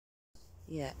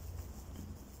Yeah.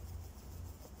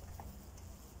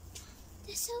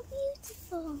 They're so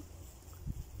beautiful.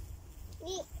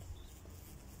 Yeah.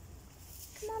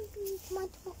 Come on, bee. Come on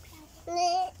to my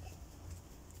flower.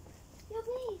 Yo,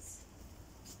 bees.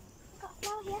 I've got a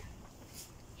flower here.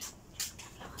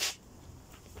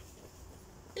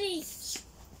 Bee.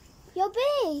 Yo,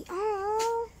 bee.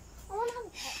 Oh, I want to have a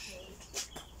pet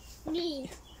bee. Me.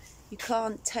 You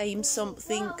can't tame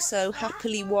something so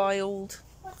happily wild,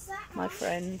 What's that, my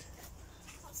friend.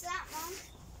 What's that, Mum?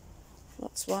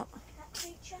 What's what? That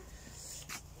creature?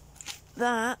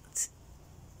 That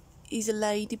is a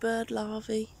ladybird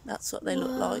larvae. That's what they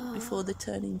look like before they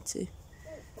turn into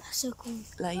That's so cool.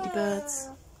 ladybirds.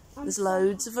 There's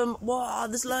loads of them. Wow,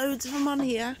 there's loads of them on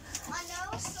here. I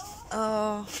know,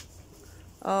 so.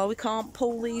 Oh, we can't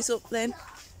pull these up then.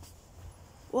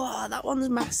 Wow, that one's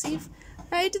massive.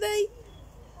 How do they?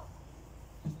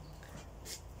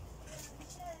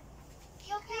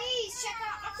 Yo, bees, check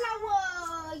out my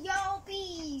flower. Yo,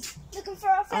 bees, looking for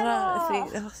a flower. I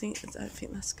don't think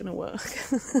that's gonna work.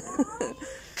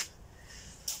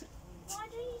 Why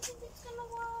do you think it's gonna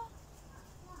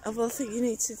work? Well, I think you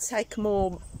need to take a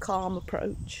more calm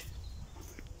approach.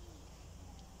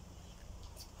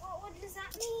 What does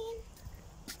that mean?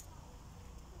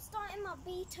 I'm starting my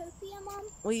bee-topia, Mum.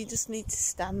 Well, you just need to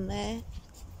stand there.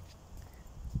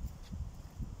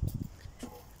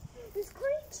 There's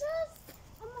creatures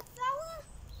on my flower.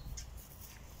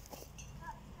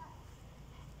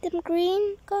 Them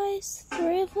green guys,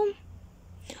 3 of them.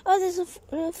 Oh, there's a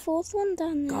 4th one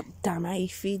down there. God damn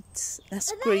aphids.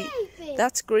 That's Are they green. aphids?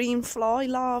 That's green fly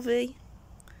larvae.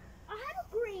 I have a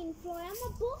green fly on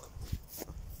my book.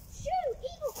 Shoot,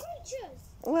 evil creatures.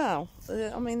 Well,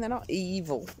 I mean, they're not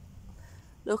evil.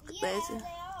 Look, Yeah, there's. they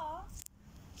are.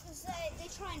 Because they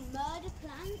try and murder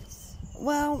plants.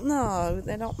 Well, no,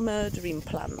 they're not murdering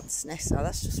plants, Nessa.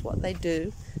 That's just what they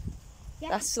do. Yeah.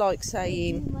 That's like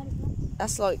saying. Murder plants.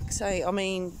 That's like saying. I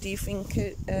mean, do you think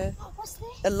What's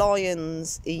this? a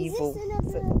lion's evil? Is this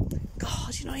another...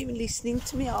 God, you're not even listening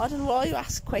to me. I don't know why you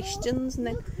ask questions and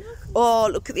then. Look. Oh,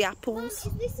 look at the Mum, apples.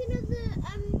 is this another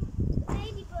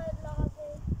ladybird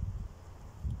larvae?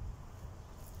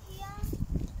 Yeah,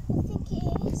 I think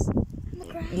it is. On the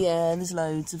ground. Yeah, there's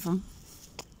loads of them.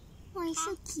 Oh, he's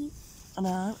so cute. I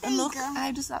know. There And you look, go.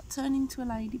 how does that turn into a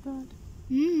ladybird?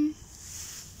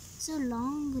 So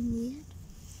long and weird.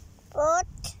 What?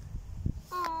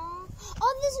 Aww.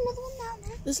 Oh, there's another one down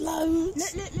there. There's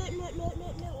loads.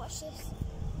 Look, watch this.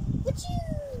 Would you?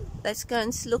 Let's go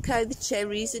and look how the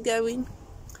cherries are going.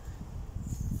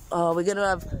 Oh, we're going to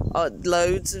have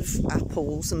loads of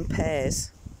apples and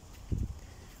pears.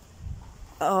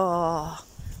 Oh,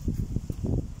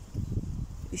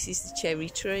 this is the cherry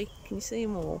tree. Can you see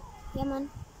them all? Yeah, man.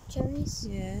 Cherries.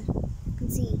 Yeah. You can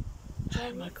see.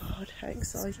 Oh my God, how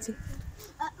exciting.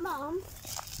 Mom,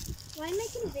 why are you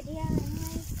making a video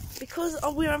anyway? Because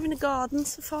we're having a garden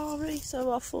safari,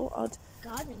 so I thought I'd...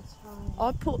 Gardens fine.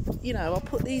 I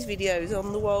put these videos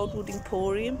on the Wildwood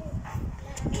Emporium.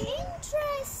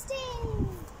 Interesting.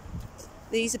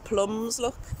 These are plums,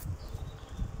 look.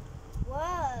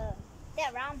 Whoa.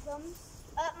 They're round plums.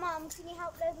 Mom, can you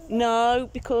help load them? No,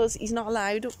 because he's not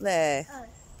allowed up there. Oh,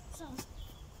 sorry.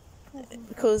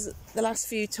 Because the last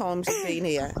few times he's been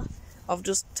here, I've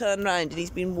just turned around and he's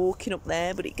been walking up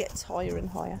there, but it gets higher and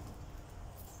higher.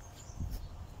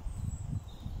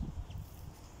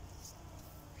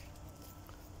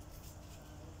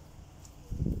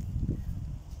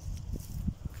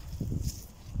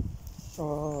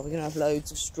 Oh, we're going to have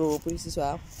loads of strawberries as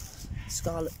well.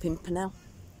 Scarlet Pimpernel.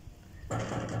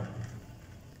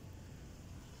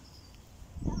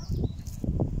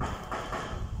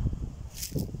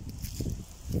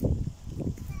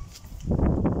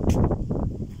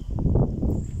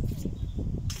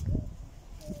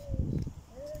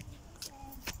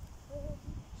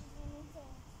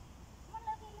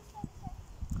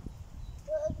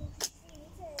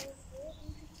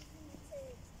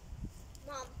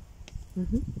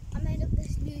 I made up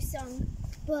this new song,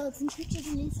 Bugs and Creatures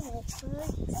and Insects,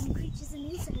 Bugs and Creatures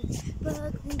and Insects,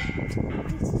 Bugs and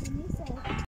Creatures and Insects.